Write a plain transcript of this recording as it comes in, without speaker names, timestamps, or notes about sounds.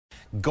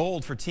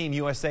Gold for Team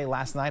USA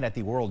last night at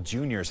the World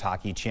Juniors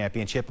Hockey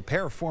Championship. A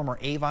pair of former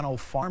Avon Old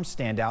Farms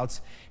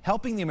standouts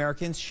helping the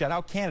Americans shut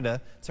out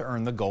Canada to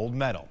earn the gold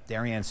medal.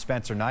 Darianne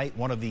Spencer-Knight,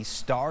 one of the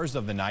stars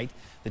of the night.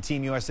 The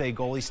Team USA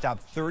goalie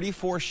stopped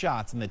 34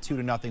 shots in the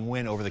 2-0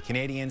 win over the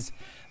Canadians.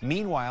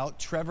 Meanwhile,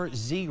 Trevor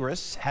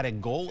Zegras had a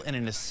goal and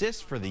an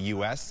assist for the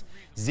U.S.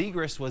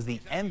 Zegras was the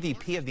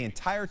MVP of the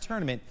entire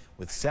tournament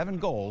with 7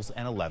 goals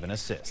and 11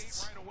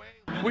 assists.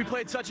 We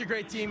played such a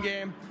great team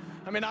game.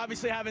 I mean,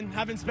 obviously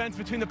having Spence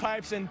between the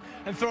pipes and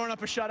throwing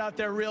up a shutout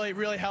there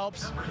really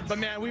helps. But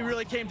man, we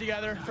really came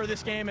together for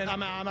this game, and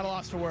I'm at a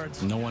loss for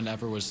words. No one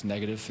ever was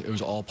negative. It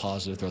was all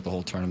positive throughout the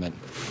whole tournament.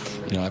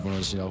 Everyone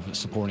was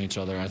supporting each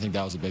other. And I think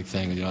that was a big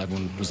thing.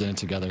 Everyone was in it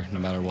together no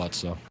matter what.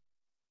 So.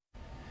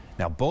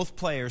 Now, both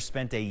players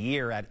spent a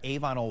year at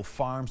Avon Old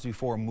Farms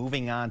before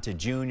moving on to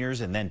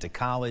juniors and then to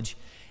college.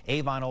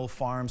 Avon Old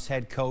Farms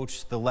head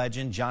coach, the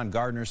legend, John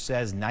Gardner,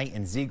 says Knight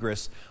and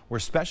Zegras were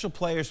special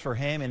players for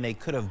him, and they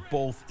could have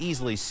both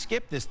easily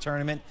skipped this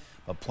tournament,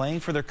 but playing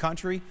for their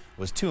country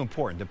was too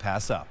important to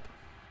pass up.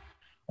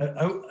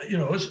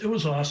 It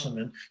was awesome,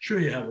 and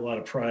sure, you have a lot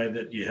of pride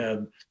that you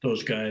had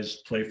those guys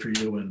play for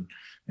you,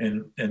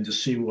 and to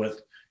see what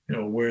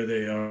where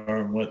they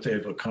are and what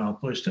they've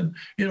accomplished. And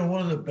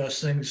one of the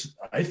best things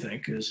I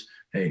think is,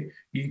 hey,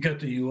 you got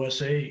the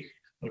USA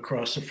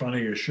across the front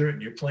of your shirt,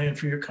 and you're playing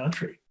for your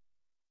country.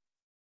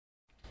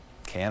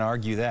 Can't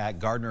argue that.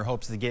 Gardner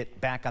hopes to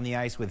get back on the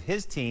ice with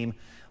his team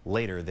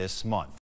later this month.